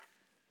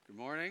Good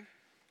morning.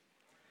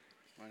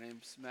 My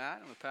name's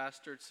Matt. I'm a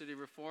pastor at City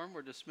Reform.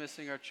 We're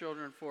dismissing our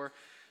children for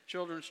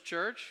Children's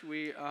Church.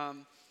 We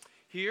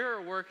here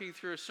are working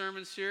through a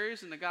sermon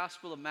series in the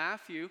Gospel of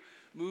Matthew,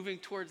 moving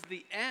towards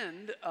the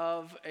end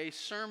of a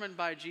sermon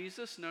by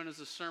Jesus known as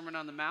the Sermon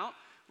on the Mount.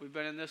 We've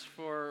been in this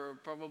for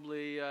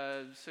probably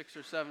 6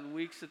 or 7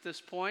 weeks at this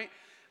point.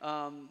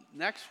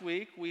 Next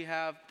week we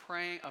have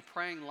a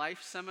Praying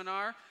Life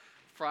seminar,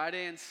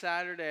 Friday and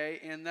Saturday,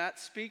 and that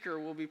speaker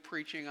will be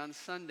preaching on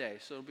Sunday.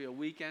 So it'll be a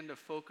weekend of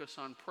focus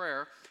on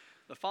prayer.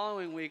 The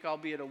following week I'll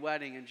be at a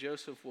wedding, and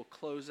Joseph will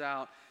close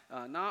out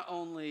not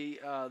only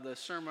the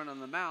Sermon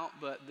on the Mount,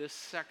 but this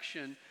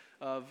section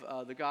of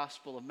the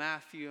Gospel of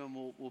Matthew, and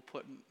we'll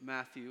put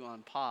Matthew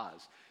on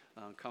pause.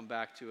 Come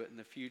back to it in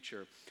the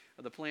future.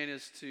 The plan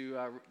is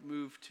to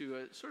move to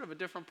a sort of a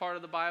different part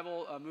of the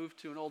Bible, move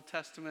to an Old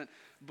Testament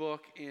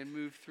book, and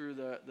move through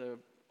the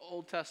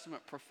Old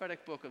Testament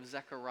prophetic book of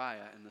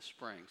Zechariah in the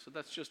spring. So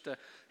that's just a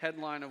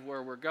headline of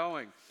where we're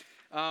going.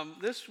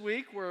 This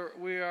week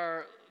we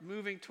are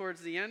moving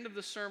towards the end of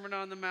the Sermon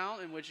on the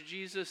Mount, in which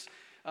Jesus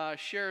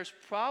shares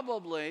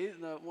probably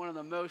one of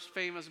the most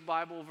famous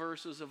Bible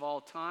verses of all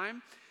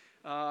time,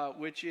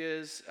 which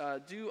is,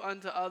 do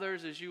unto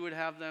others as you would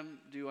have them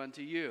do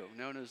unto you,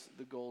 known as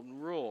the Golden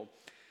Rule.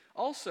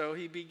 Also,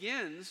 he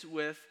begins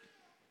with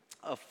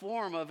a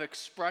form of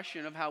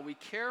expression of how we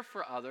care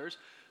for others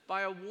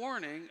by a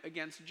warning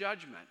against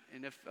judgment.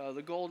 And if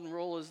the Golden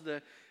Rule is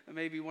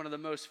maybe one of the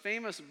most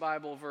famous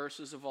Bible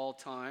verses of all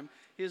time,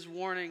 his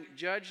warning,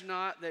 judge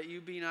not that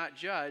you be not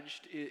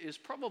judged, is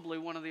probably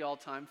one of the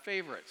all-time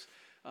favorites.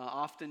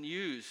 Often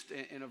used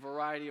in a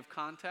variety of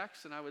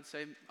contexts, and I would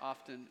say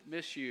often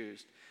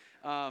misused.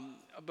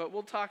 But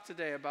we'll talk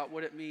today about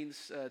what it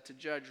means to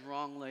judge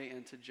wrongly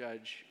and to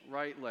judge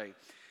rightly.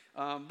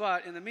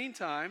 But in the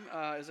meantime,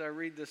 as I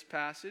read this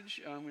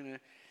passage, I'm going to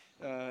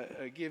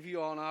give you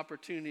all an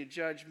opportunity to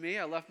judge me.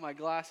 I left my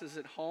glasses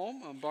at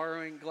home. I'm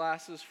borrowing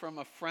glasses from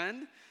a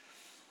friend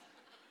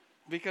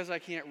because I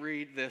can't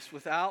read this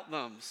without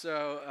them.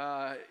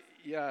 So,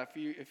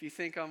 if you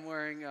think I'm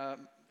wearing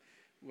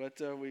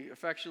what we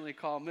affectionately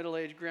call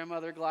middle-aged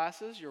grandmother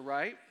glasses, you're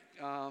right.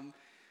 And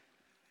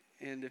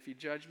if you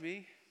judge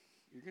me,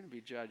 you're going to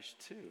be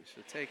judged too,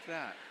 so take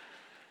that.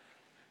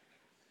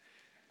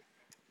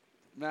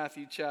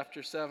 Matthew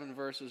chapter 7,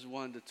 verses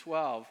 1 to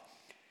 12.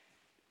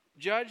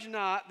 Judge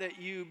not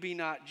that you be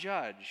not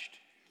judged,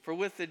 for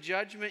with the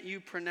judgment you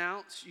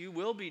pronounce you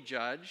will be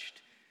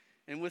judged,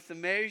 and with the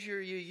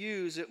measure you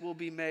use it will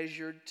be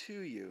measured to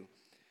you.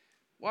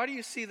 Why do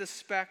you see the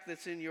speck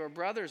that's in your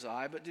brother's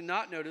eye, but do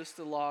not notice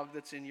the log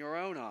that's in your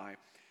own eye?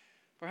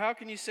 For how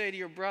can you say to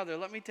your brother,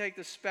 let me take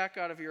the speck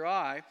out of your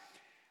eye,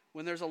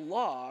 when there's a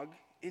log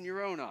in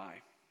your own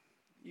eye?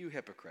 You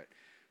hypocrite.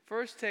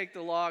 First take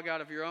the log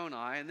out of your own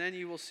eye, and then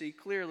you will see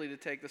clearly to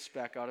take the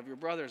speck out of your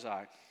brother's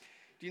eye.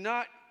 Do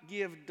not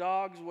give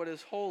dogs what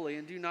is holy,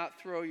 and do not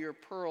throw your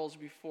pearls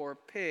before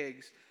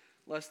pigs,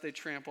 lest they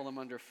trample them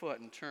underfoot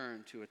and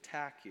turn to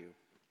attack you.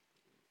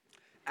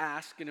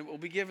 Ask, and it will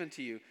be given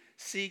to you.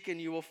 Seek, and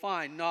you will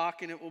find.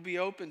 Knock, and it will be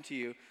opened to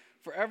you.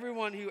 For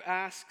everyone who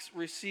asks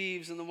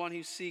receives, and the one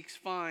who seeks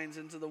finds,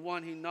 and to the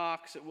one who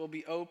knocks it will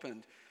be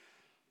opened.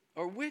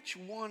 Or which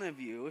one of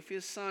you, if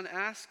his son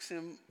asks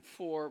him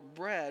for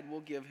bread,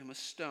 will give him a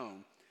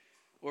stone?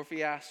 Or if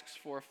he asks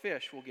for a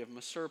fish, will give him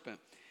a serpent?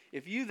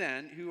 If you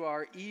then, who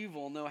are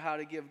evil, know how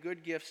to give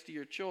good gifts to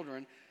your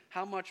children,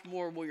 how much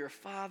more will your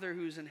Father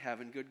who's in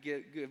heaven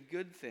give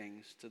good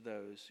things to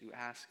those who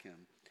ask him?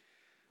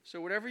 So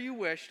whatever you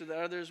wish that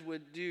others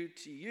would do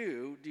to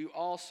you, do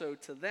also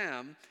to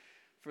them,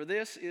 for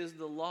this is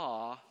the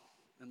law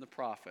and the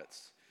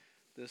prophets.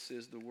 This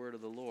is the word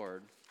of the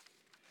Lord.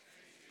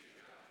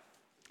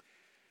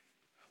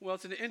 Well,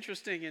 it's an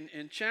interesting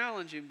and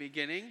challenging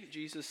beginning.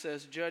 Jesus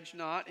says, judge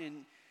not,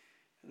 and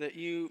that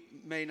you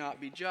may not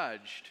be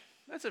judged.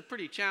 That's a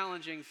pretty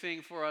challenging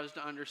thing for us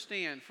to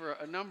understand for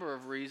a number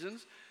of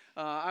reasons.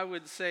 I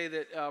would say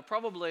that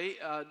probably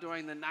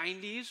during the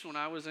 90s when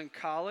I was in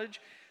college,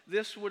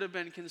 this would have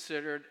been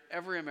considered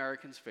every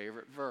American's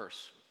favorite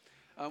verse.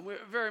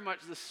 Very much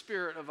the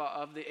spirit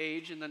of the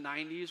age in the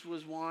 90s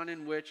was one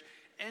in which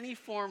any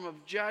form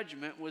of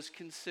judgment was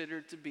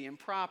considered to be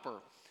improper.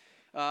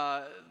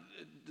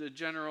 The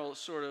general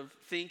sort of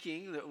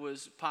thinking that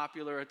was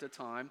popular at the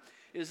time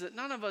is that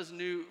none of us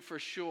knew for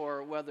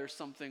sure whether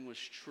something was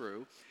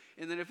true,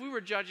 and that if we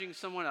were judging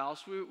someone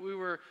else, we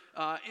were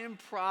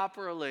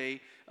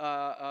improperly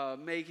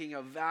making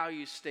a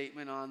value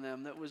statement on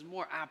them that was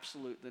more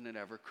absolute than it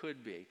ever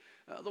could be.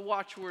 The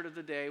watchword of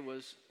the day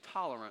was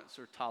tolerance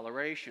or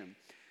toleration.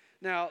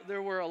 Now,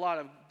 there were a lot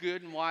of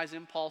good and wise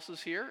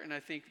impulses here, and I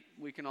think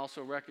we can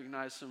also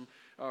recognize some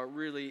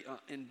really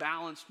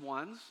imbalanced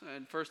ones.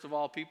 And first of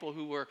all, people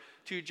who were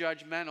too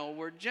judgmental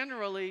were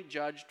generally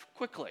judged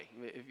quickly.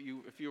 If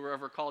you were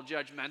ever called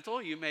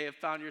judgmental, you may have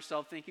found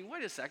yourself thinking,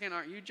 wait a second,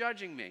 aren't you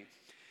judging me?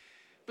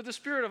 But the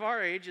spirit of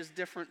our age is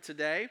different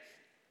today.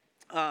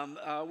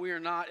 We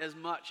are not as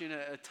much in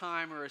a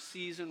time or a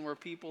season where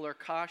people are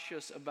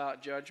cautious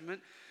about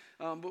judgment.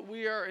 but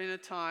we are in a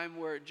time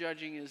where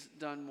judging is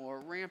done more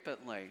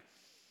rampantly.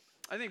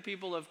 I think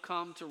people have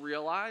come to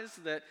realize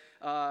that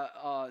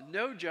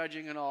no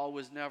judging at all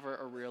was never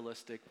a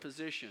realistic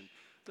position.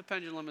 The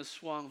pendulum has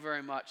swung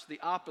very much the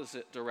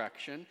opposite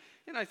direction,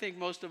 and I think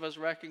most of us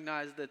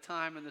recognize the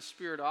time and the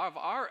spirit of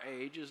our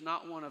age is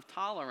not one of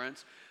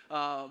tolerance,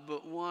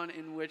 but one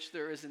in which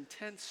there is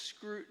intense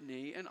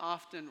scrutiny and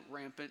often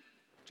rampant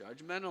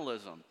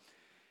judgmentalism.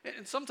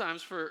 And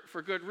sometimes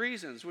for good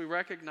reasons. We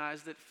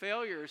recognize that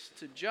failures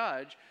to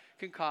judge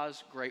can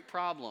cause great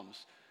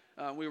problems.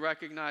 We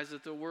recognize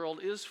that the world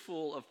is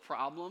full of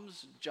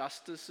problems,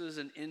 justices,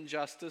 and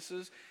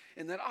injustices,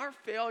 and that our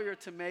failure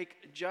to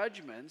make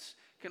judgments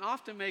can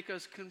often make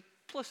us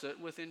complicit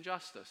with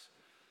injustice.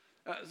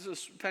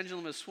 This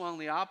pendulum has swung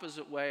the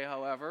opposite way,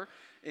 however,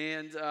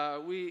 and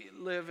we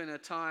live in a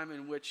time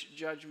in which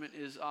judgment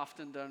is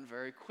often done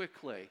very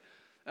quickly.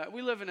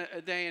 We live in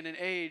a day and an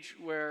age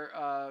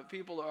where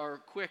people are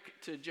quick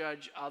to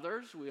judge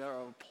others. We are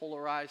a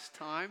polarized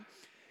time.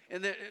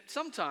 And that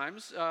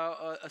sometimes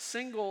a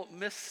single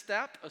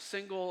misstep, a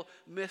single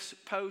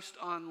mispost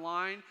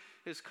online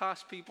has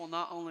cost people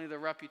not only their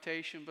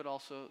reputation but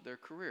also their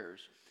careers.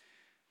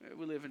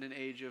 We live in an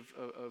age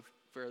of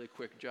fairly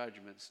quick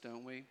judgments,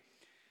 don't we?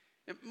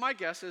 And my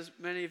guess is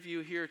many of you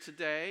here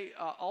today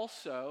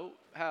also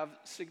have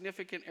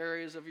significant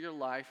areas of your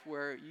life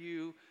where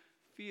you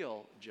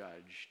feel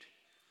judged.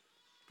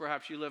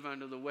 Perhaps you live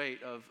under the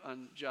weight of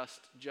unjust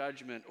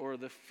judgment or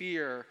the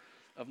fear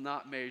of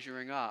not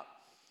measuring up.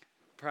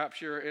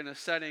 Perhaps you're in a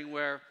setting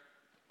where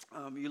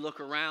you look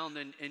around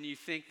and you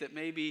think that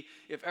maybe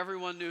if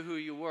everyone knew who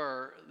you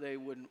were, they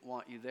wouldn't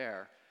want you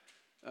there.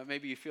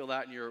 Maybe you feel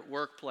that in your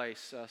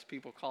workplace.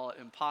 People call it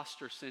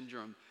imposter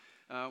syndrome,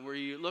 where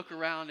you look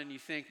around and you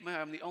think, man,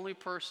 I'm the only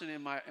person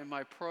in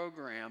my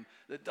program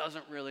that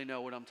doesn't really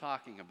know what I'm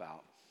talking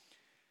about.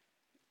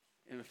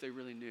 And if they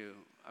really knew,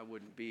 I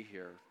wouldn't be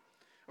here.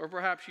 Or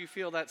perhaps you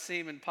feel that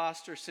same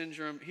imposter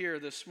syndrome here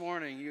this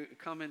morning. You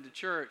come into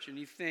church and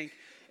you think,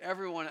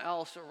 everyone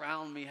else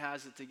around me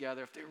has it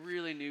together. If they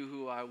really knew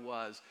who I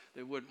was,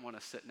 they wouldn't want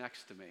to sit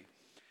next to me.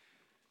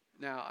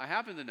 Now, I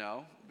happen to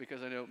know,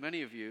 because I know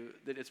many of you,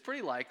 that it's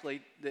pretty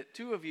likely that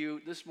two of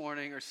you this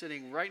morning are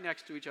sitting right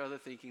next to each other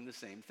thinking the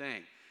same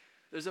thing.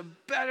 There's a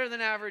better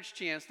than average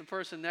chance the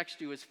person next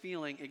to you is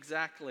feeling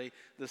exactly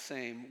the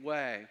same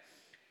way.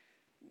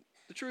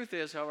 The truth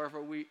is,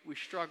 however, we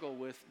struggle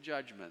with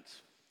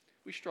judgments.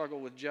 We struggle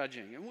with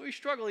judging. And we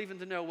struggle even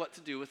to know what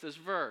to do with this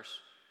verse.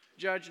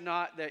 Judge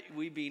not that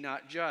we be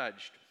not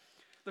judged.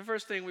 The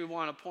first thing we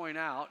want to point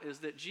out is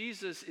that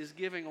Jesus is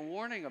giving a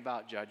warning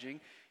about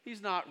judging.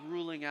 He's not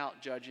ruling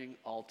out judging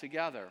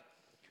altogether.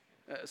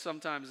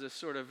 Sometimes this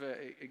sort of,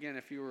 again,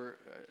 if you were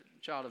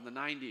a child of the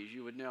 90s,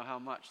 you would know how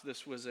much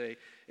this was a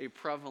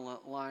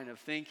prevalent line of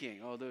thinking.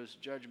 Oh, those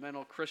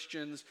judgmental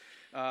Christians,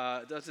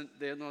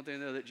 they know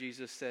that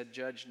Jesus said,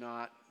 judge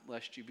not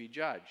lest you be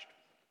judged.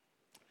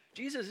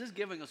 Jesus is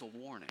giving us a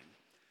warning.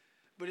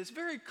 But it's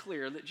very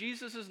clear that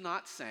Jesus is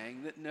not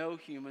saying that no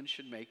human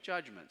should make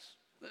judgments.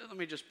 Let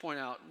me just point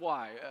out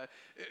why.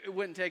 It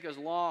wouldn't take us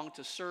long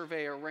to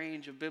survey a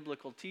range of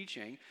biblical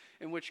teaching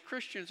in which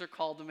Christians are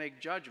called to make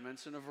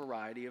judgments in a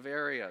variety of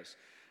areas.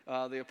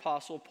 The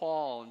Apostle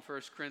Paul in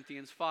 1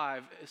 Corinthians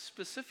 5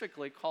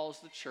 specifically calls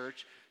the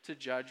church to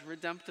judge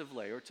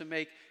redemptively, or to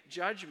make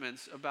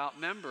judgments about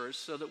members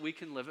so that we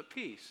can live at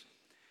peace.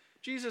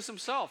 Jesus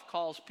himself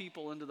calls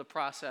people into the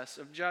process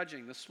of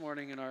judging. This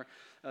morning in our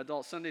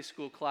adult Sunday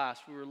school class,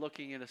 we were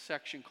looking at a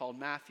section called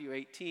Matthew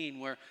 18,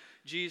 where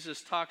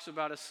Jesus talks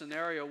about a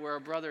scenario where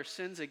a brother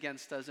sins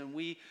against us and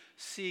we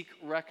seek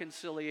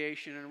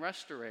reconciliation and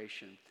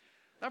restoration.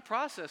 That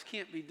process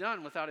can't be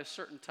done without a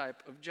certain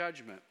type of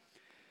judgment.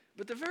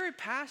 But the very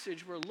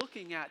passage we're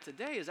looking at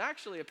today is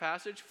actually a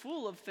passage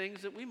full of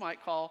things that we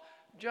might call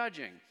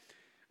judging.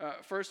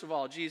 First of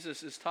all,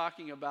 Jesus is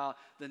talking about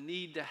the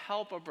need to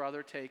help a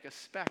brother take a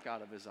speck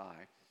out of his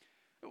eye.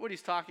 What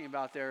he's talking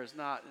about there is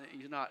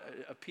he's not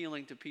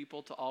appealing to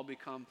people to all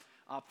become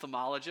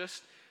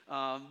ophthalmologists,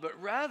 but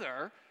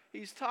rather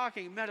he's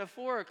talking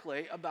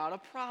metaphorically about a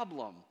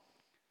problem.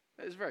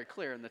 It's very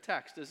clear in the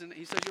text, isn't it?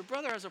 He says, your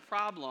brother has a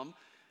problem,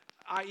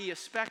 i.e. a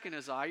speck in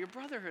his eye. Your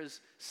brother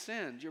has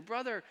sinned. Your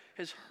brother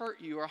has hurt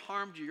you or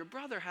harmed you. Your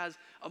brother has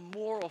a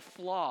moral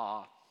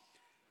flaw.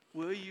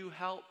 Will you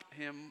help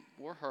him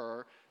or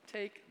her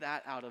take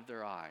that out of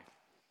their eye?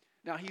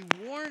 Now, he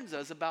warns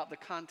us about the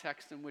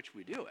context in which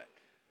we do it,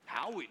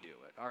 how we do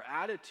it, our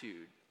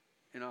attitude,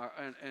 and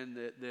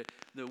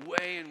the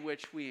way in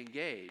which we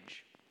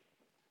engage.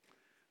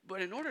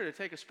 But in order to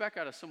take a speck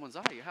out of someone's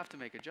eye, you have to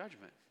make a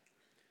judgment.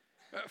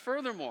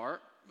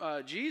 Furthermore,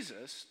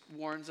 Jesus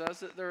warns us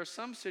that there are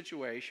some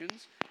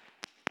situations.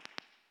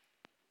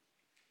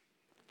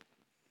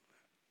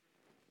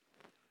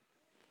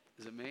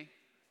 Is it me?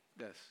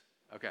 This.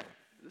 Okay.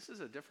 This is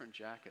a different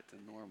jacket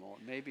than normal.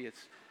 Maybe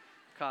it's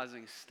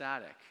causing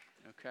static.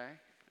 Okay.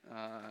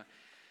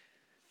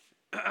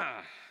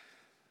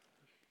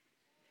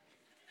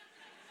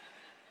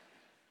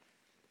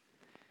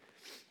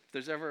 If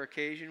there's ever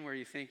occasion where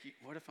you think,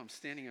 what if I'm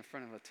standing in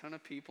front of a ton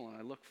of people and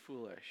I look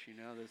foolish?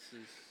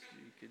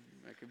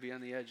 I could be on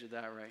the edge of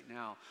that right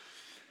now.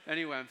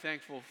 Anyway, I'm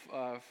thankful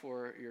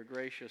for your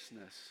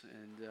graciousness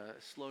and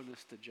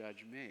slowness to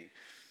judge me.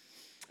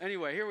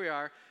 Anyway, here we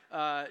are.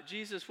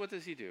 Jesus, what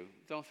does he do?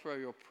 Don't throw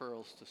your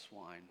pearls to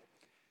swine.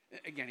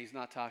 Again, he's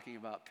not talking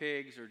about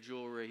pigs or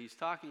jewelry. He's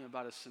talking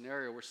about a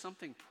scenario where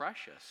something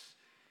precious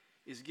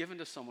is given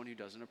to someone who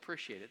doesn't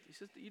appreciate it. He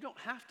says that you don't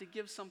have to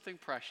give something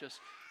precious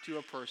to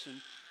a person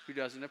who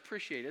doesn't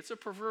appreciate it. It's a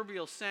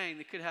proverbial saying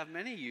that could have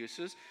many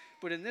uses,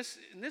 but in this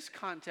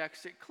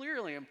context, it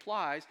clearly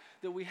implies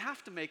that we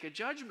have to make a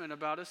judgment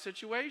about a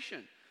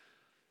situation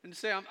and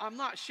say, I'm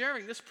not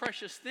sharing this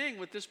precious thing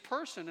with this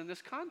person in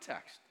this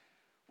context.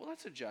 Well,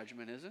 that's a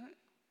judgment, isn't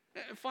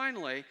it? And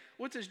finally,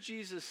 what does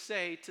Jesus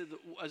say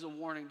as a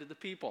warning to the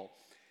people?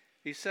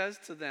 He says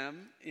to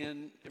them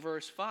in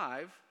verse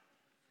 5,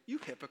 you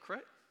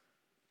hypocrite.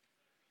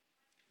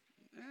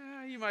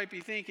 You might be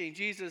thinking,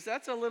 Jesus,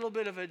 that's a little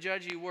bit of a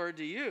judgy word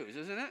to use,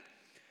 isn't it?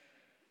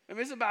 I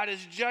mean, it's about as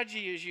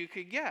judgy as you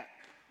could get.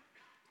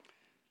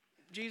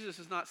 Jesus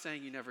is not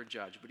saying you never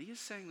judge, but he is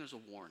saying there's a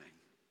warning.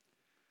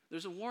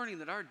 There's a warning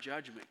that our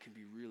judgment can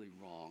be really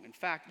wrong. In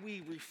fact,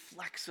 we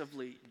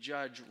reflexively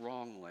judge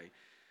wrongly.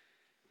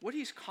 What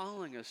he's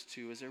calling us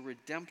to is a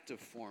redemptive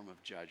form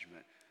of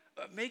judgment.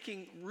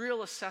 Making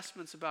real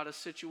assessments about a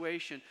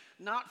situation,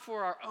 not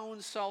for our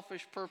own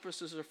selfish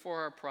purposes or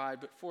for our pride,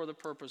 but for the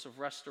purpose of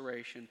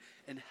restoration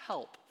and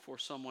help for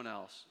someone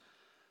else.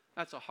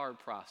 That's a hard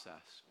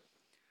process.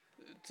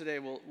 Today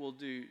we'll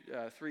do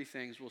three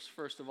things. We'll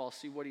first of all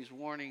see what he's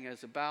warning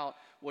us about,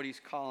 what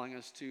he's calling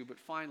us to, but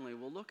finally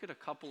we'll look at a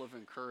couple of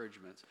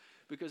encouragements.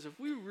 Because if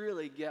we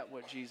really get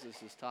what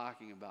Jesus is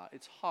talking about,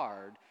 it's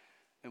hard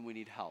and we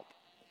need help.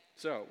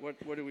 So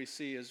what do we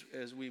see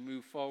as we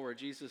move forward?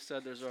 Jesus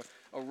said there's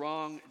a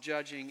wrong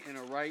judging and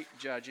a right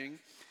judging.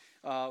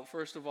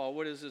 First of all,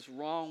 what is this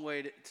wrong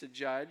way to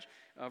judge?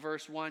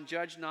 Verse 1,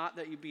 judge not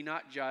that you be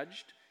not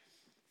judged.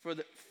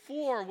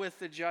 For with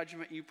the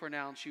judgment you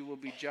pronounce you will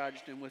be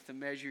judged, and with the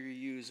measure you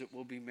use it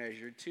will be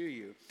measured to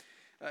you.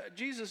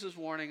 Jesus is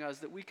warning us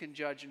that we can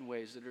judge in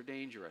ways that are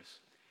dangerous.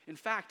 In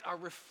fact, our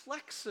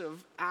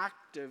reflexive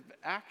active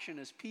action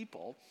as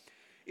people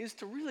is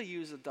to really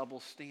use a double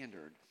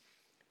standard.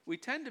 We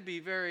tend to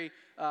be very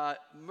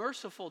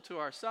merciful to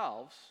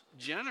ourselves,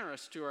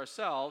 generous to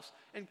ourselves,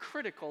 and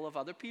critical of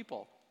other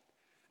people.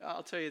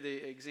 I'll tell you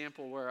the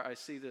example where I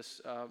see this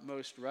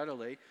most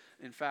readily.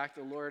 In fact,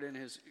 the Lord in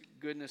his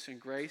goodness and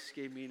grace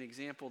gave me an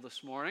example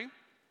this morning.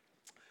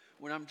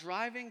 When I'm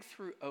driving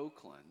through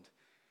Oakland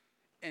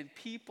and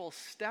people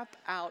step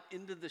out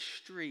into the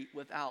street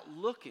without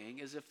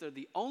looking as if they're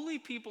the only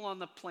people on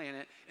the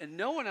planet and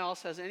no one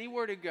else has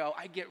anywhere to go,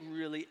 I get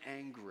really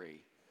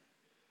angry.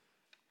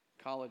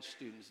 College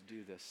students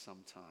do this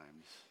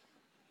sometimes,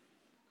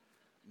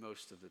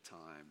 most of the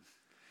time.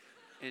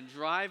 And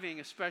driving,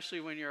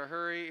 especially when you're in a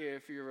hurry,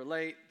 if you're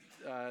late,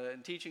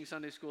 and teaching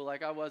Sunday school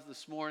like I was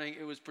this morning,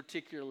 it was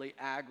particularly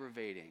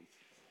aggravating.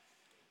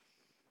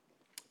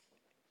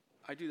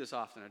 I do this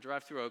often. I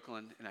drive through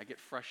Oakland and I get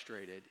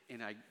frustrated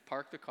and I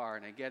park the car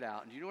and I get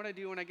out. And do you know what I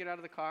do when I get out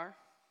of the car?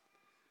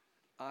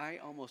 I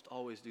almost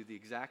always do the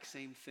exact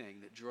same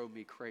thing that drove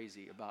me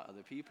crazy about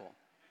other people.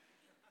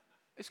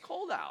 It's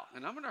cold out,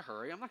 and I'm in a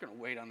hurry. I'm not going to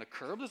wait on the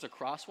curb. There's a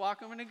crosswalk.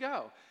 I'm going to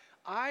go.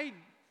 I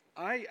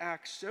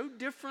act so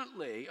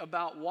differently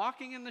about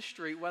walking in the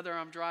street, whether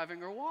I'm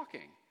driving or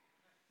walking.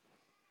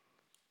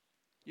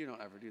 You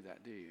don't ever do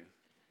that, do you?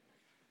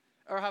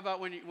 Or how about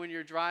when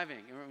you're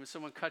driving, or when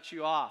someone cuts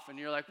you off, and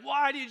you're like,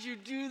 why did you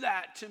do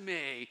that to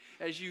me,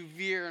 as you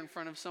veer in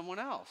front of someone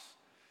else?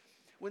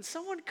 When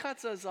someone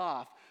cuts us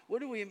off, what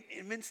do we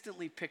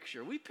instantly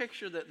picture? We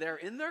picture that they're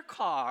in their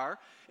car,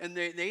 and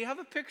they have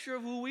a picture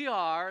of who we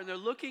are, and they're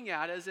looking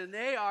at us, and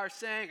they are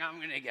saying, I'm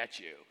going to get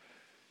you.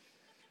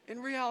 In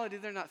reality,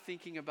 they're not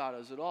thinking about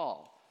us at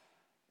all.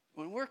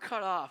 When we're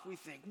cut off, we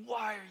think,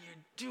 why are you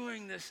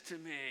doing this to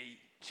me,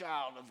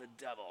 child of the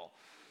devil?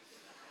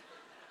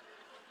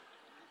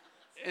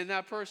 And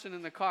that person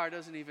in the car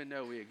doesn't even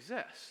know we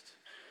exist,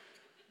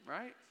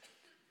 right?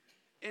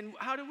 And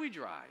how do we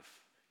drive?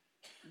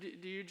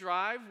 Do you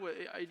drive?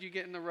 Do you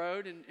get in the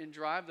road and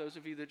drive, those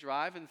of you that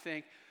drive, and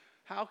think,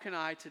 how can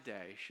I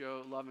today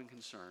show love and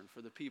concern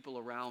for the people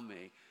around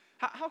me?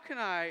 How can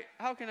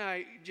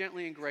I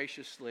gently and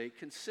graciously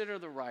consider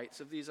the rights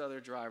of these other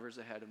drivers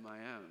ahead of my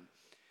own?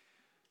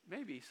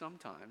 Maybe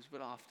sometimes,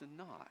 but often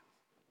not.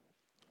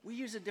 We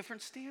use a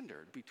different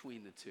standard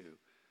between the two.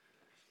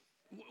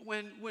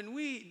 When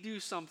we do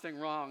something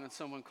wrong and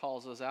someone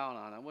calls us out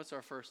on it, what's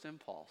our first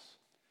impulse?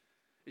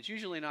 It's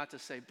usually not to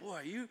say,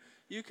 boy,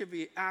 you could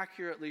be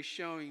accurately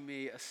showing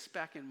me a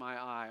speck in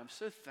my eye. I'm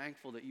so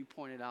thankful that you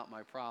pointed out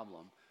my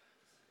problem.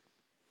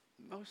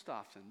 Most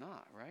often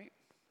not, right?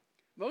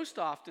 Most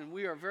often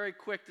we are very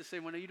quick to say,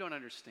 well, no, you don't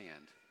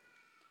understand.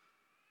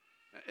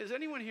 Is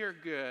anyone here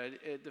good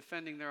at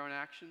defending their own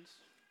actions?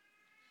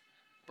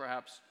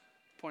 Perhaps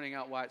pointing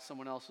out why it's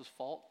someone else's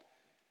fault?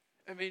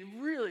 I mean,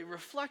 really,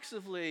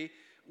 reflexively,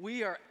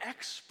 we are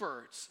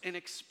experts in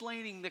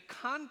explaining the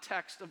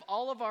context of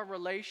all of our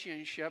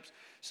relationships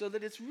so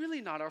that it's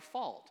really not our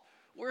fault.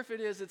 Or if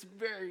it is, it's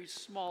very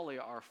smallly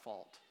our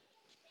fault.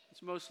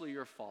 It's mostly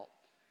your fault.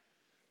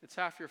 It's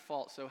half your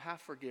fault, so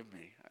half forgive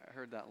me. I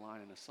heard that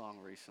line in a song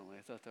recently.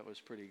 I thought that was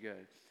pretty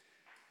good.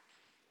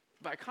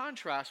 By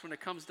contrast, when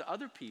it comes to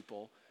other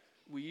people,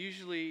 we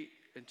usually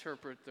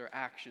interpret their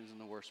actions in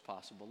the worst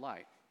possible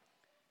light.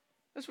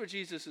 That's what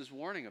Jesus is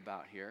warning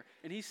about here.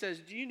 And he says,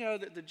 do you know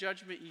that the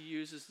judgment you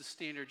use is the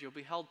standard you'll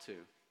be held to?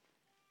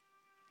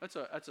 That's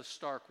a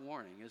stark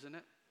warning, isn't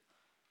it?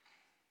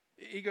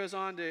 He goes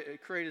on to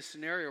create a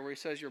scenario where he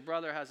says your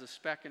brother has a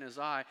speck in his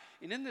eye.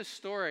 And in this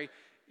story,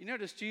 you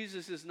notice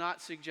Jesus is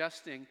not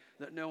suggesting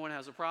that no one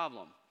has a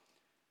problem.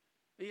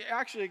 He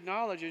actually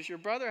acknowledges your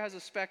brother has a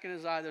speck in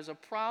his eye, there's a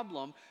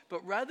problem,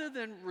 but rather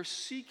than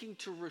seeking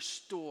to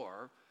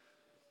restore,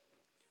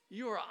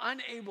 you are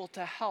unable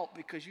to help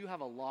because you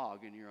have a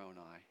log in your own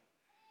eye.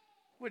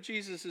 What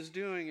Jesus is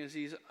doing is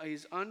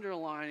he's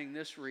underlining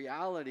this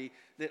reality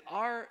that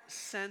our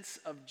sense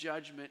of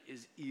judgment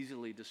is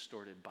easily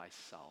distorted by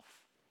self.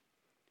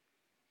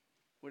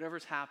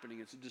 Whatever's happening,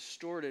 it's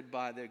distorted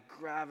by the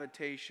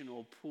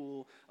gravitational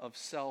pull of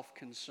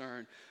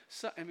self-concern.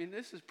 So,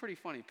 this is a pretty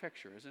funny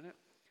picture, isn't it?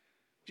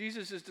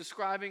 Jesus is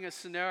describing a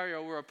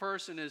scenario where a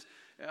person is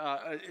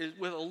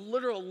with a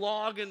literal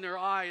log in their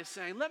eye is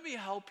saying, let me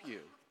help you.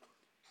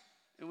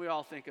 And we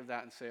all think of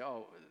that and say,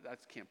 oh, that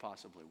can't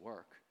possibly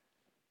work.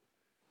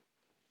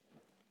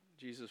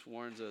 Jesus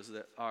warns us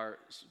that our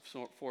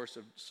force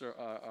of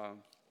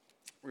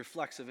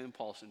reflexive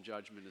impulse and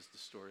judgment is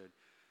distorted.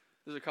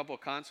 There's a couple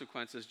of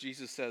consequences.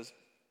 Jesus says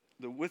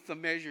that with the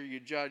measure you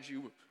judge,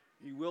 you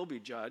will be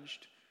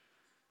judged.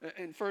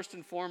 And first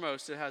and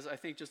foremost, it has, I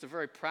think, just a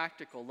very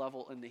practical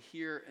level in the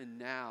here and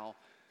now,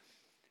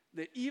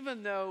 that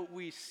even though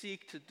we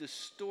seek to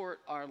distort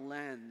our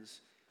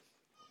lens,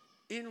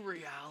 in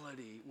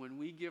reality, when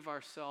we give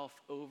ourselves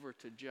over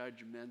to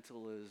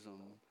judgmentalism,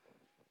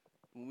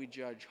 when we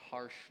judge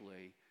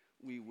harshly,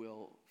 we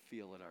will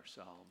feel it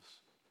ourselves.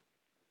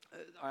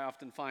 I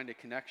often find a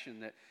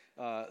connection that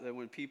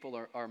when people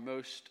are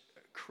most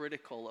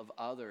critical of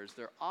others,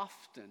 they're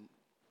often,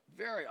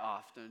 very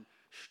often,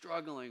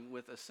 struggling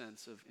with a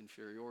sense of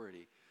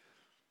inferiority.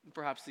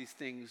 Perhaps these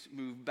things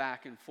move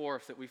back and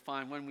forth, that we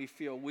find when we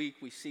feel weak,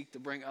 we seek to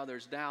bring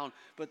others down.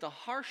 But the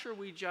harsher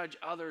we judge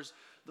others,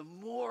 the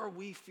more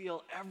we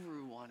feel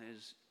everyone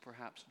is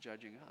perhaps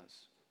judging us.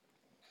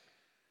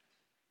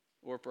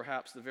 Or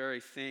perhaps the very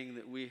thing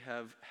that we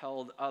have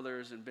held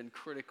others and been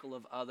critical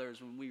of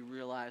others, when we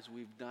realize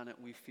we've done it,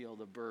 we feel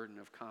the burden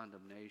of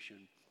condemnation.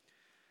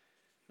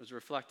 I was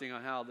reflecting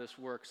on how this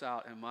works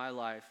out in my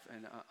life,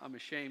 and I'm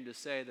ashamed to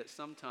say that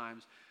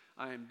sometimes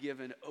I am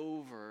given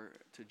over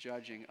to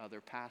judging other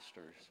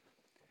pastors.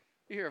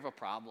 You hear of a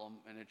problem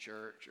in a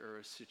church or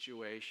a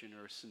situation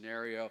or a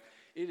scenario,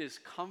 it is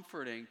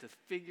comforting to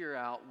figure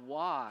out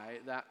why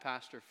that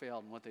pastor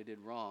failed and what they did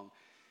wrong,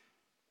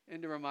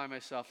 and to remind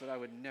myself that I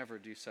would never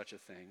do such a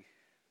thing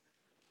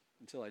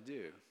until I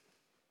do.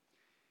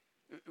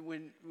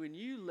 When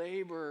you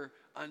labor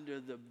under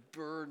the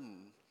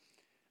burden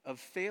of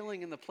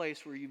failing in the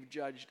place where you've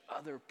judged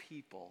other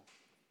people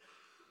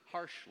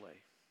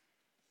harshly,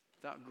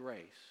 without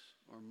grace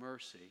or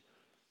mercy,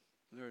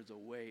 there is a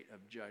weight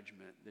of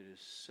judgment that is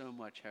so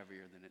much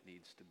heavier than it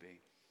needs to be.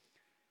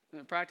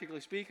 And practically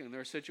speaking,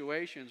 there are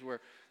situations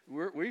where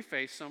we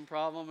face some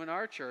problem in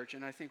our church,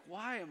 and I think,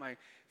 why am I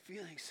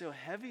feeling so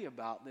heavy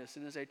about this?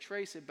 And as I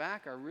trace it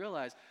back, I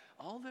realize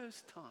all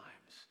those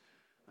times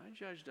I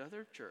judged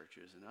other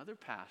churches and other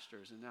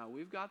pastors, and now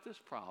we've got this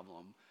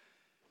problem,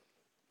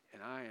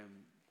 and I am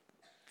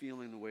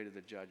feeling the weight of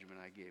the judgment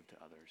I gave to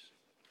others.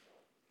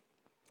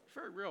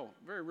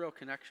 Very real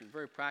connection,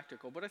 very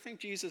practical. But I think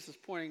Jesus is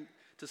pointing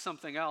to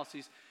something else.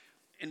 He's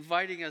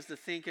inviting us to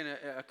think in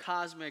a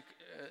cosmic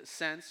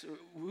sense.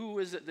 Who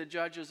is it that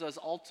judges us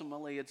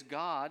ultimately? It's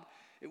God.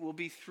 It will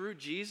be through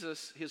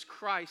Jesus, his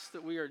Christ,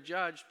 that we are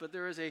judged, but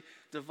there is a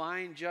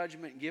divine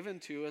judgment given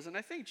to us. And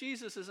I think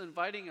Jesus is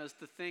inviting us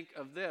to think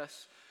of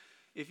this.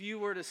 If you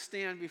were to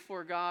stand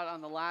before God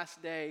on the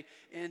last day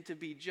and to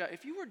be judged,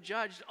 if you were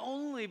judged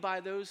only by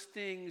those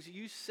things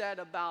you said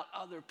about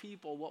other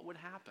people, what would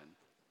happen?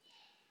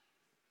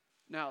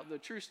 Now, the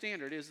true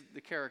standard is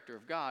the character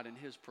of God and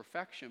his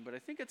perfection, but I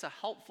think it's a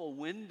helpful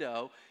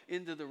window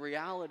into the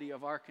reality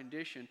of our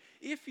condition.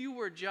 If you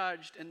were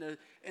judged and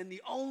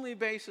the only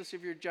basis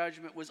of your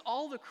judgment was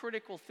all the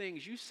critical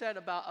things you said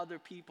about other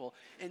people,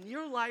 and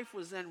your life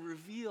was then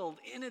revealed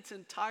in its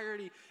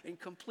entirety and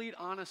complete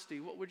honesty,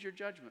 what would your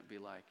judgment be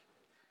like?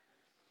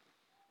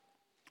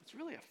 It's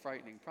really a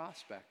frightening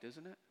prospect,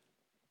 isn't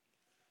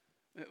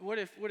it? What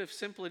if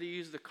simply, to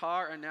use the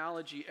car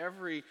analogy,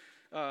 every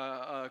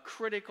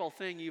critical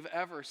thing you've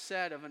ever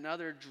said of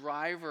another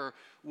driver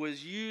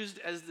was used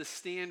as the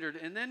standard,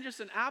 and then just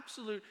an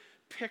absolute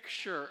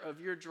picture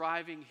of your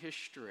driving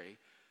history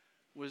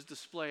was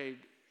displayed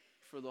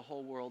for the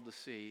whole world to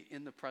see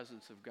in the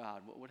presence of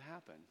God? What would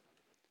happen?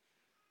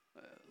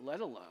 Let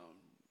alone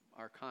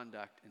our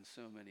conduct in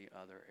so many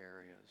other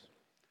areas.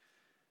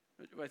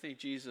 I think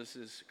Jesus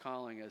is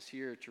calling us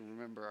here to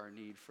remember our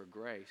need for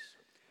grace.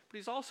 But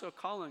he's also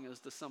calling us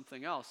to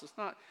something else. It's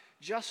not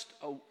just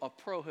a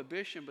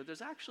prohibition, but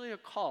there's actually a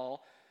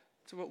call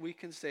to what we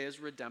can say is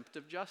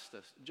redemptive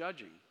justice,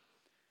 judging.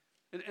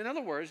 In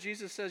other words,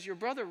 Jesus says your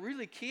brother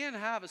really can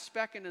have a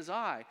speck in his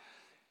eye.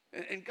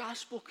 And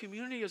gospel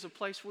community is a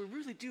place where we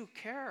really do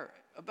care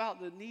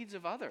about the needs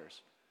of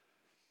others.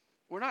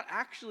 We're not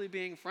actually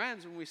being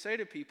friends when we say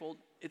to people,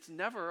 it's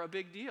never a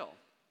big deal.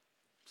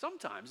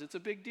 Sometimes it's a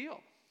big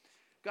deal.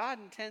 God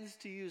intends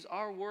to use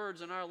our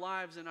words and our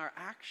lives and our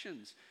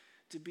actions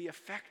to be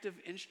effective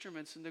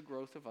instruments in the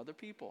growth of other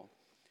people.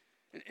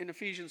 In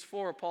Ephesians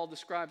 4, Paul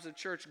describes the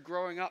church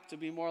growing up to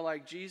be more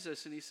like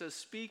Jesus, and he says,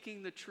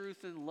 speaking the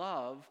truth in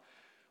love,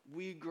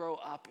 we grow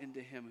up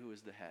into him who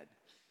is the head.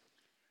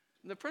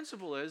 And the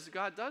principle is,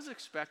 God does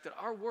expect that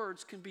our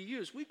words can be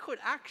used. We could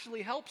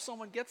actually help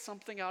someone get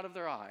something out of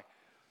their eye.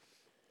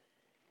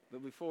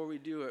 But before we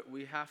do it,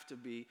 we have to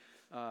be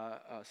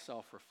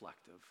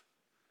self-reflective.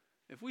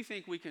 If we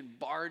think we can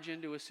barge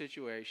into a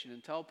situation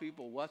and tell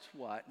people what's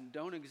what and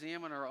don't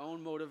examine our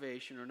own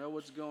motivation or know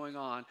what's going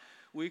on,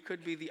 we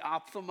could be the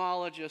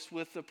ophthalmologist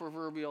with the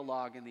proverbial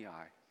log in the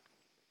eye.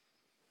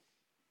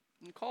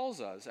 It calls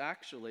us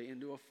actually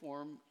into a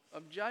form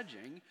of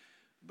judging,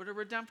 but a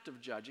redemptive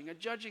judging, a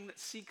judging that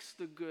seeks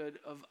the good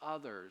of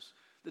others,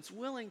 that's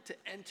willing to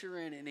enter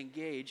in and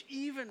engage,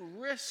 even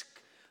risk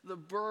the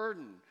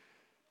burden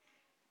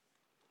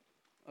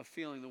of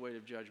feeling the weight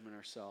of judgment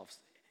ourselves.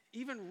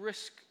 Even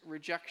risk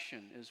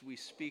rejection as we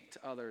speak to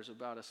others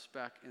about a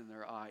speck in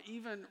their eye.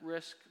 Even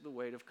risk the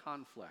weight of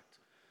conflict.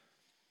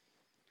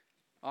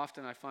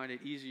 Often I find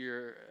it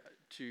easier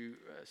to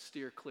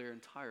steer clear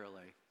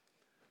entirely.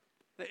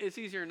 It's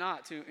easier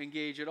not to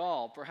engage at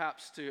all,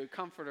 perhaps to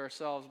comfort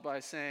ourselves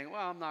by saying,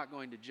 well, I'm not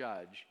going to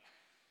judge.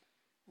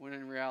 When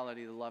in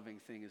reality, the loving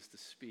thing is to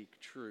speak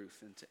truth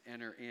and to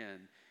enter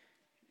in,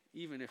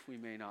 even if we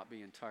may not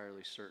be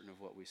entirely certain of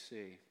what we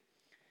see.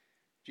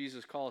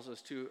 Jesus calls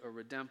us to a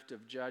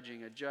redemptive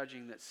judging, a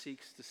judging that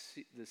seeks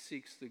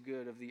the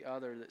good of the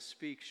other, that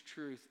speaks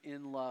truth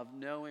in love,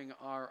 knowing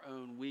our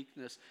own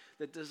weakness,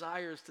 that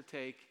desires to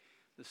take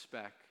the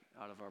speck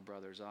out of our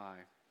brother's eye.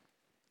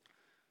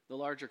 The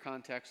larger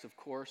context, of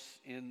course,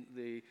 in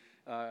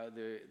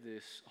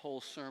this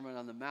whole Sermon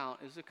on the Mount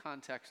is the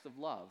context of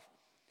love.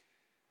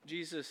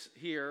 Jesus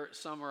here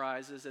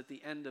summarizes at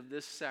the end of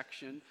this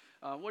section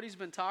what he's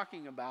been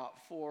talking about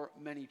for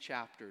many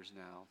chapters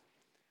now.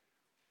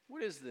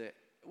 What is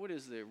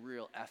the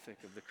real ethic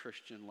of the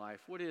Christian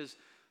life? What is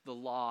the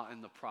law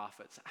and the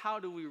prophets? How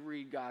do we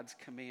read God's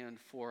command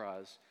for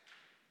us?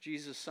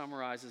 Jesus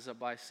summarizes it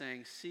by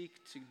saying, seek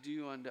to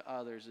do unto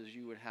others as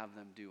you would have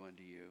them do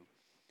unto you.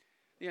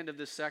 The end of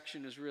this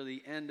section is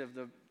really the end of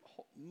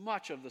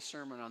much of the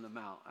Sermon on the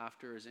Mount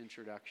after his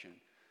introduction.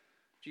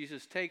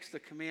 Jesus takes the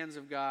commands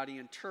of God, he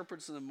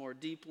interprets them more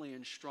deeply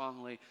and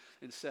strongly,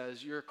 and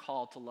says, your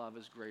call to love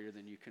is greater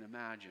than you can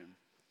imagine.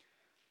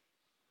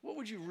 What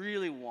would you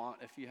really want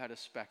if you had a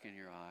speck in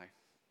your eye?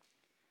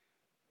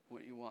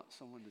 Wouldn't you want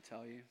someone to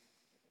tell you?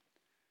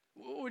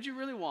 What would you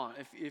really want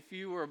if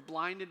you were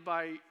blinded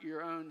by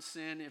your own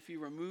sin, if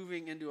you were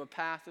moving into a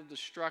path of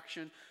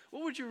destruction?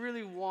 What would you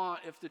really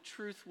want if the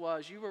truth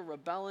was you were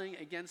rebelling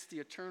against the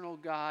eternal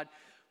God,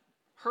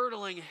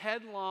 hurtling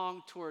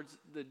headlong towards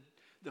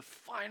the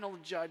final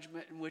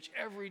judgment in which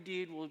every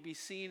deed will be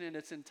seen in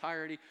its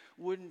entirety?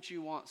 Wouldn't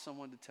you want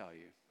someone to tell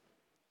you?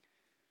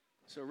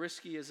 So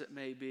risky as it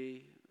may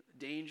be,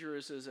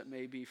 dangerous as it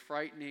may be,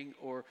 frightening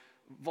or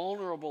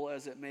vulnerable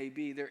as it may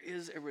be, there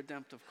is a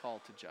redemptive call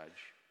to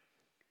judge.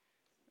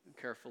 And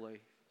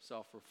carefully,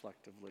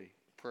 self-reflectively,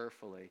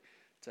 prayerfully,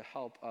 to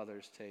help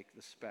others take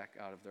the speck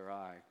out of their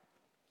eye.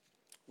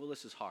 Well,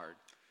 this is hard.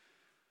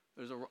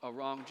 There's a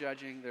wrong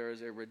judging, there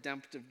is a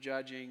redemptive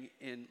judging,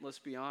 and let's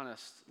be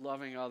honest,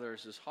 loving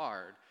others is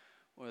hard,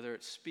 whether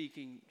it's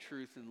speaking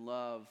truth in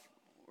love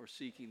or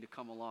seeking to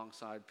come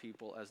alongside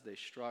people as they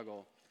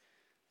struggle.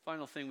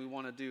 Final thing we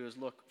want to do is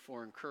look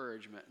for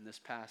encouragement in this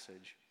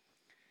passage.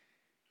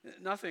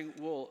 Nothing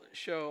will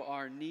show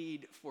our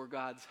need for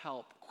God's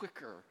help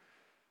quicker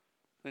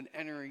than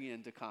entering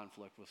into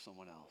conflict with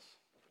someone else,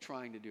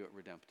 trying to do it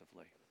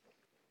redemptively.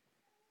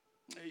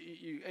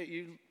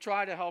 You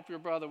try to help your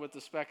brother with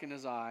the speck in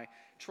his eye,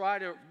 try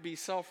to be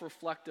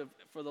self-reflective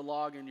for the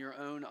log in your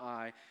own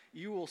eye,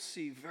 you will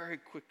see very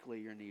quickly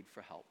your need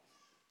for help.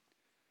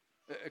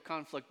 A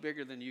conflict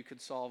bigger than you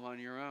could solve on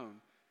your own.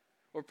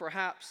 Or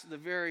perhaps the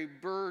very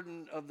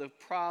burden of the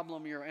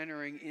problem you're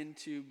entering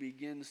into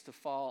begins to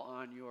fall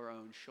on your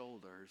own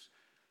shoulders.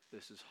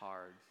 This is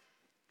hard.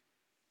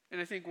 And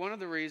I think one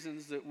of the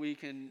reasons that we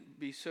can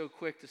be so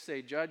quick to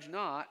say, judge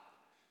not,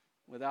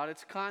 without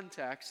its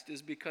context,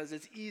 is because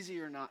it's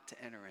easier not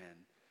to enter in.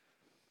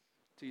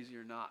 It's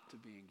easier not to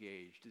be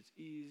engaged. It's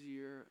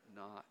easier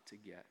not to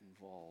get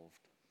involved.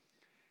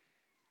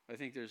 I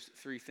think there's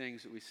three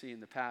things that we see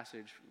in the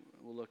passage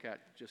we'll look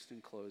at just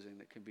in closing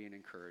that can be an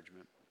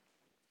encouragement.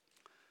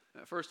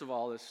 First of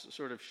all, this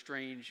sort of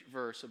strange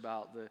verse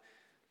about the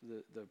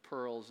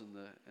pearls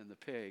and the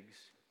pigs.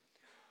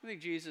 I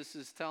think Jesus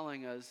is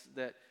telling us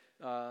that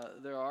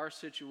there are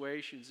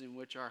situations in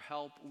which our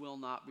help will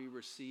not be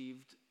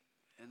received,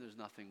 and there's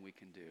nothing we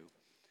can do.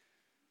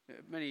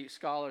 Many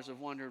scholars have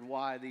wondered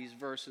why these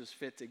verses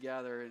fit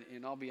together,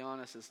 and I'll be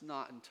honest, it's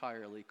not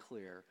entirely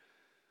clear.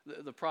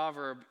 The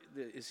proverb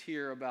that is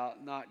here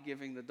about not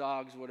giving the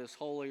dogs what is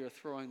holy or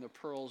throwing the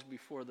pearls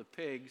before the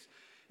pigs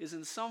is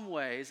in some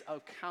ways a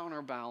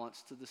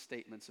counterbalance to the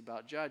statements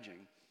about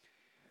judging.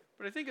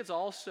 But I think it's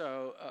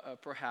also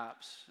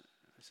perhaps,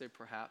 I say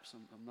perhaps,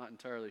 I'm not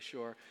entirely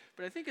sure,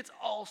 but I think it's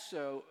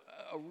also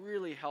a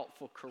really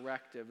helpful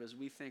corrective as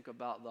we think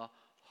about the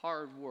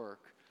hard work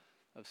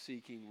of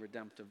seeking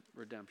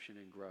redemption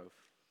and growth.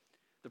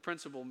 The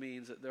principle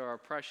means that there are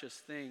precious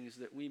things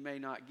that we may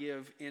not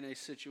give in a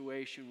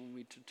situation when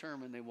we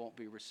determine they won't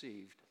be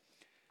received.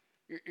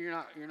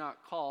 You're not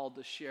called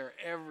to share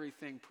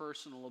everything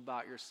personal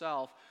about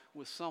yourself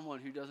with someone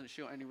who doesn't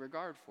show any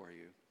regard for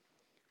you.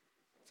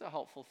 It's a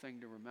helpful thing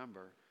to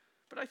remember.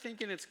 But I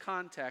think in its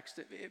context,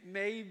 it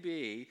may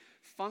be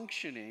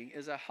functioning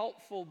as a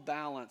helpful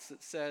balance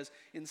that says,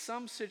 in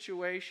some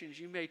situations,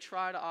 you may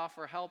try to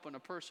offer help and a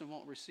person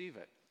won't receive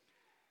it.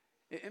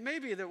 It may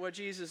be that what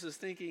Jesus is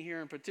thinking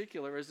here in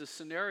particular is a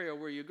scenario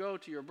where you go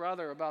to your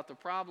brother about the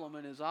problem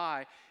in his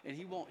eye and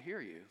he won't hear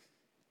you.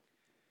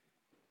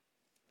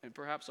 And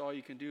perhaps all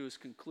you can do is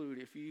conclude,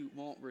 if you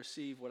won't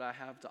receive what I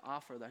have to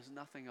offer, there's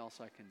nothing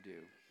else I can do.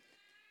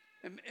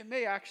 It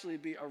may actually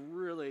be a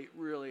really,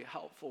 really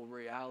helpful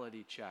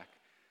reality check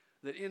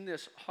that in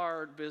this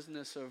hard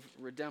business of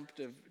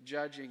redemptive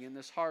judging, in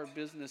this hard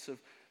business of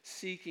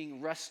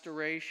seeking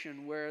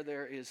restoration where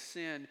there is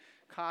sin,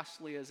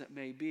 costly as it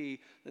may be,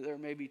 that there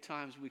may be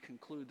times we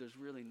conclude there's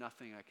really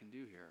nothing I can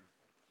do here.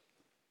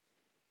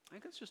 I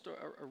think it's just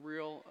a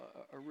real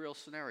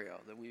scenario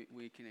that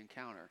we can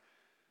encounter.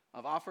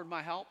 I've offered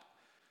my help.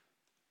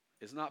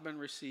 It's not been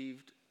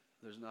received.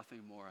 There's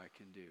nothing more I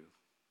can do.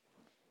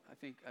 I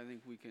think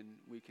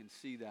we can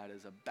see that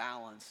as a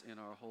balance in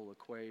our whole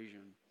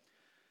equation.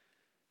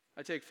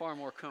 I take far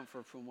more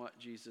comfort from what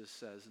Jesus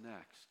says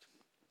next.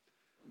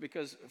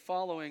 Because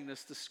following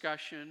this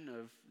discussion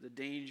of the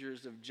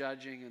dangers of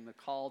judging and the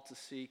call to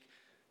seek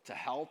to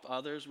help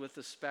others with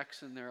the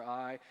specks in their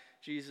eye,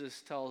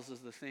 Jesus tells us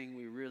the thing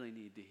we really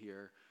need to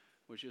hear,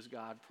 which is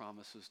God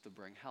promises to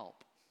bring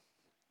help.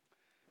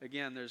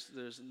 Again,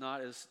 there's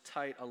not as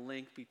tight a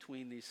link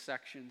between these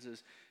sections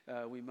as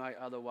we might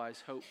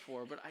otherwise hope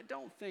for, but I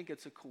don't think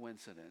it's a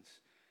coincidence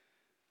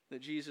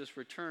that Jesus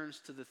returns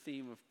to the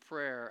theme of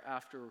prayer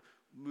after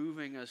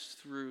moving us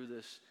through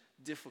this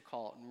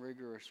difficult and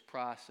rigorous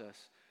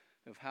process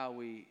of how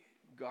we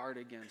guard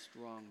against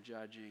wrong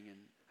judging and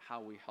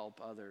how we help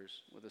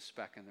others with a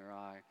speck in their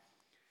eye.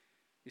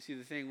 You see,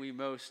 the thing we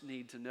most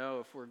need to know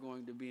if we're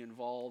going to be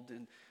involved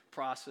in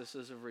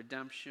processes of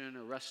redemption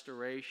or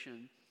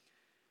restoration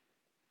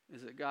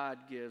is that God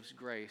gives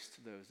grace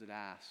to those that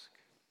ask.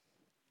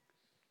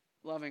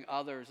 Loving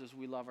others as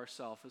we love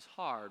ourselves is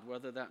hard,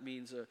 whether that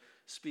means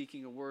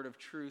speaking a word of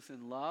truth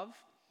in love,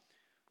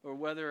 or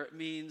whether it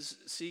means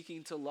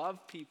seeking to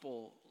love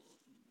people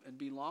and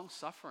be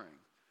long-suffering.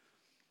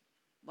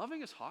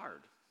 Loving is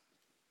hard.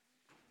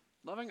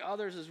 Loving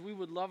others as we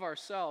would love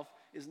ourselves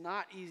is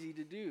not easy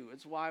to do.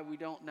 It's why we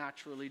don't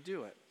naturally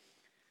do it.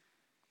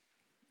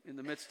 In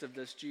the midst of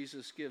this,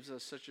 Jesus gives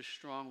us such a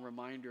strong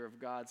reminder of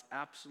God's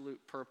absolute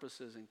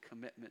purposes and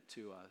commitment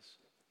to us.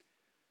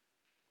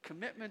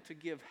 Commitment to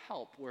give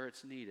help where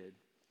it's needed.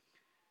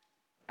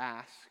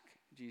 Ask,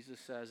 Jesus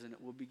says, and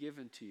it will be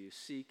given to you.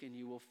 Seek and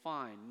you will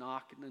find.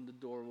 Knock and then the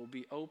door will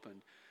be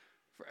opened.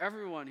 For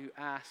everyone who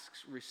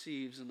asks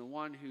receives, and the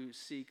one who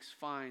seeks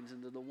finds,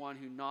 and to the one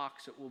who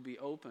knocks it will be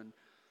opened.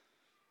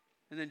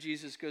 And then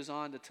Jesus goes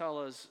on to tell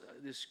us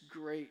this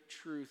great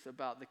truth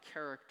about the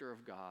character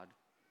of God.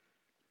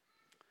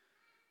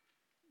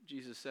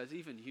 Jesus says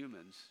even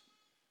humans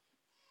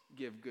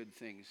give good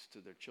things to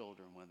their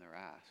children when they're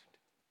asked.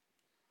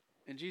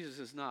 And Jesus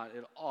is not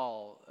at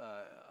all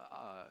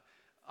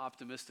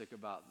optimistic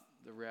about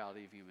the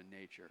reality of human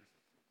nature.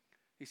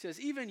 He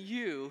says, even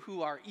you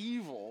who are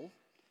evil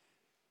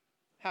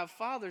have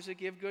fathers that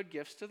give good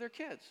gifts to their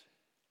kids.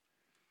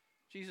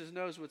 Jesus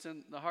knows what's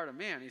in the heart of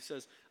man. He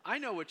says, I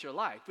know what you're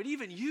like, but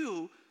even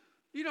you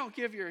don't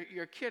give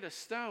your kid a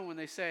stone when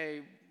they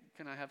say,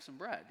 can I have some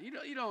bread? You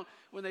don't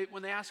when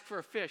they ask for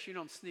a fish, you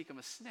don't sneak them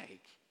a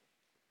snake.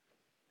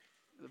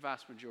 The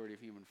vast majority of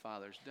human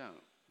fathers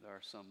don't. There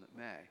are some that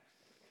may.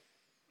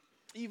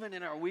 Even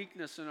in our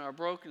weakness and our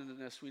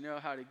brokenness, we know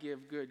how to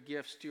give good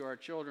gifts to our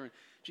children.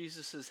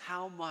 Jesus says,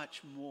 how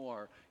much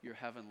more your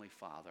heavenly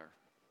Father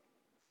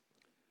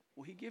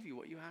will he give you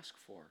what you ask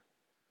for?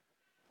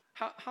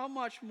 How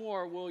much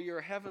more will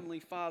your heavenly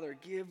Father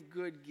give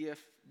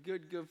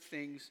good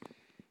things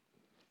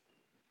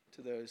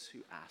to those who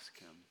ask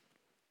him?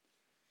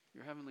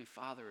 Your heavenly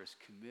Father is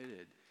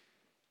committed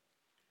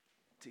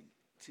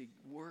to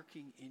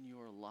working in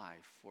your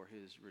life for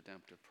his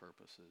redemptive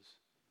purposes.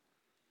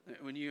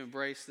 When you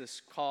embrace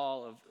this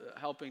call of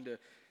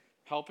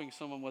helping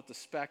someone with the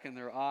speck in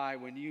their eye,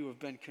 when you have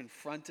been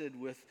confronted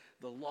with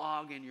the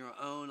log in your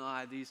own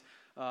eye,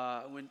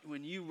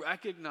 when you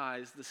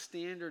recognize the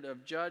standard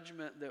of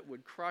judgment that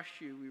would crush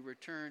you, we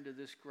return to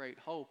this great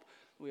hope.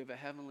 We have a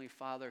Heavenly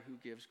Father who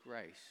gives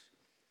grace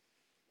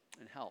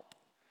and help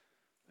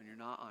when you're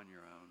not on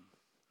your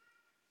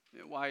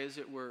own. Why is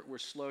it we're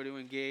slow to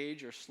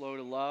engage or slow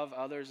to love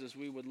others as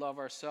we would love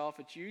ourselves?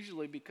 It's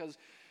usually because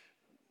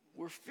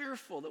we're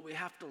fearful that we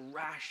have to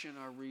ration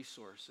our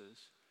resources,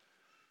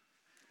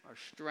 our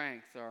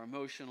strength, our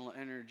emotional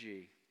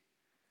energy.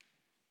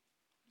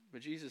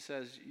 But Jesus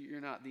says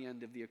you're not the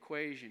end of the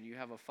equation. You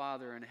have a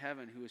Father in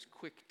heaven who is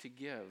quick to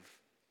give.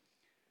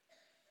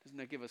 Doesn't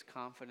that give us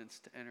confidence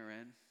to enter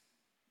in,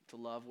 to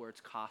love where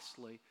it's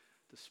costly,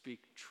 to speak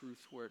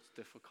truth where it's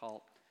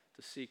difficult,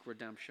 to seek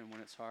redemption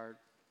when it's hard?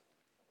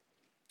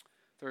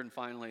 Third and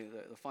finally,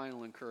 the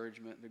final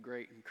encouragement, the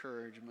great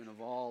encouragement of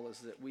all,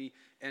 is that we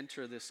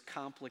enter this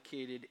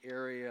complicated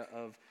area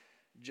of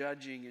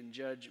judging and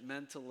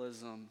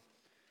judgmentalism.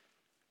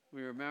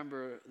 We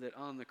remember that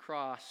on the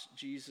cross,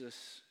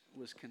 Jesus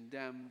was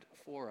condemned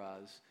for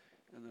us,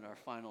 and that our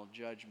final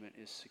judgment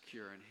is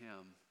secure in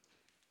him.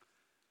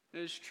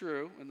 It is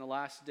true, in the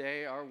last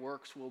day, our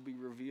works will be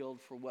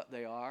revealed for what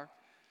they are,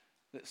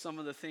 that some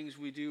of the things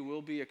we do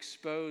will be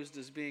exposed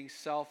as being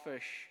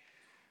selfish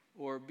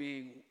or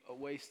being a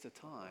waste of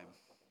time.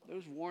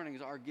 Those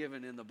warnings are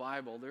given in the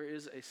Bible. There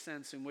is a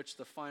sense in which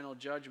the final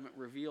judgment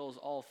reveals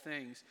all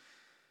things.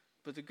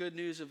 But the good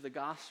news of the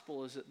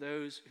gospel is that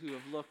those who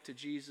have looked to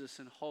Jesus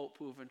in hope,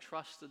 who have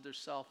entrusted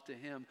themselves to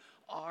him,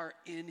 are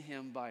in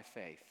him by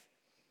faith.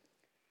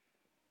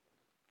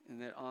 And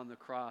that on the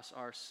cross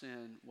our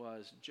sin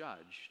was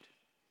judged.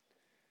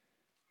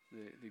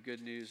 The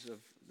good news of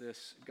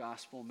this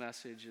gospel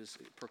message is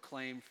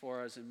proclaimed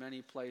for us in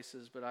many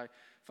places, but I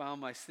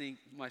found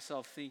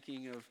myself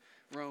thinking of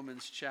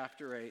Romans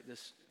chapter 8,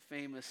 this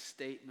famous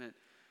statement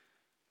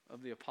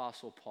of the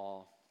Apostle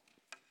Paul.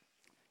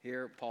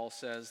 Here, Paul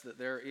says that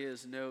there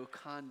is no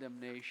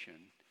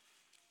condemnation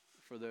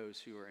for those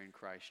who are in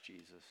Christ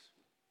Jesus.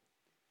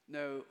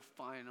 No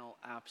final,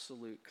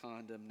 absolute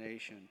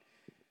condemnation.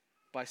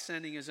 By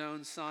sending his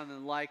own Son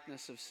in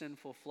likeness of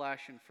sinful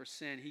flesh and for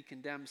sin, he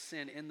condemned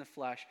sin in the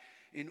flesh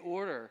in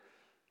order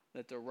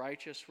that the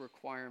righteous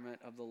requirement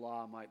of the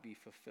law might be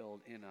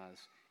fulfilled in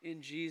us.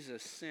 In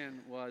Jesus, sin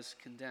was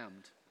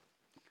condemned.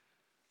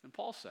 And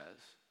Paul says,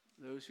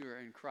 those who are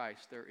in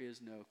Christ, there is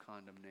no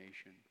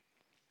condemnation.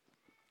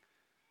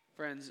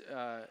 Friends,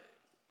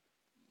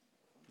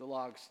 the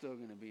log's still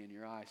going to be in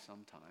your eye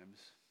sometimes.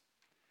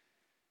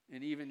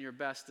 And even your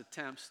best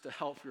attempts to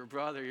help your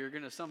brother, you're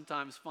going to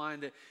sometimes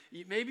find that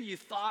maybe you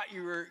thought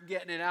you were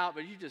getting it out,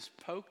 but you just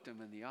poked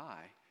him in the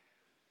eye.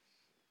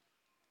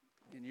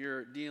 And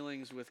your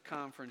dealings with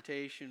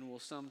confrontation will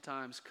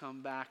sometimes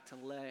come back to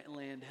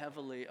land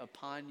heavily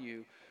upon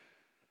you.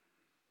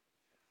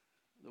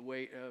 The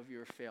weight of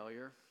your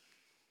failure,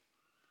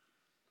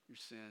 your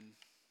sin,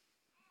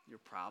 your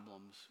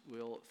problems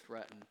will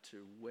threaten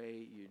to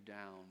weigh you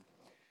down.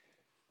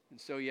 And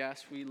so,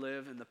 yes, we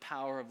live in the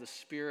power of the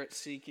Spirit,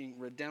 seeking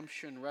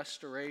redemption,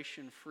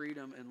 restoration,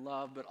 freedom, and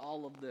love. But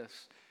all of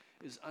this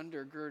is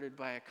undergirded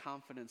by a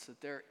confidence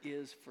that there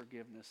is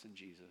forgiveness in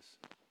Jesus.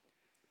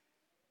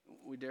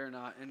 We dare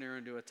not enter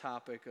into a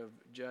topic of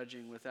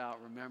judging without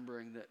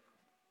remembering that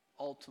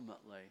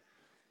ultimately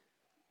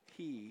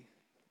he,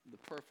 the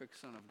perfect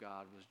Son of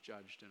God, was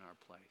judged in our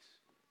place.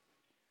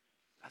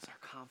 That's our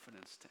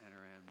confidence to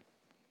enter in.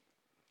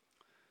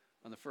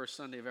 On the first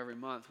Sunday of every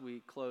month,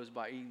 we close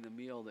by eating the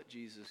meal that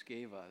Jesus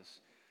gave us.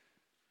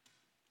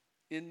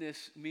 In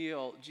this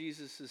meal,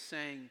 Jesus is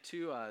saying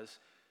to us,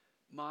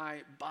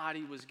 my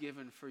body was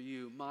given for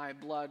you. My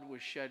blood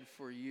was shed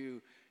for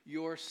you.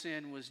 Your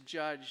sin was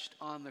judged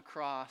on the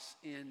cross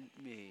in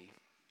me.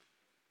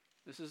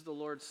 This is the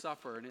Lord's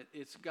Supper, and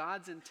it's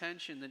God's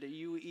intention that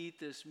you eat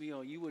this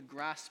meal, you would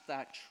grasp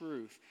that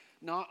truth,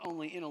 not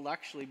only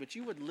intellectually, but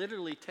you would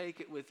literally take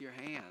it with your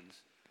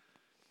hands.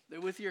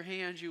 That with your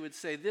hands you would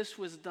say, this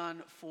was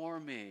done for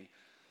me.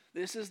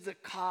 This is the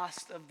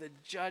cost of the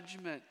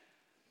judgment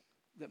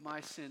that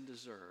my sin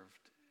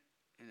deserved,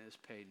 and is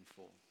paid in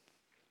full.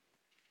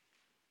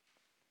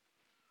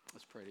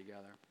 Let's pray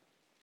together.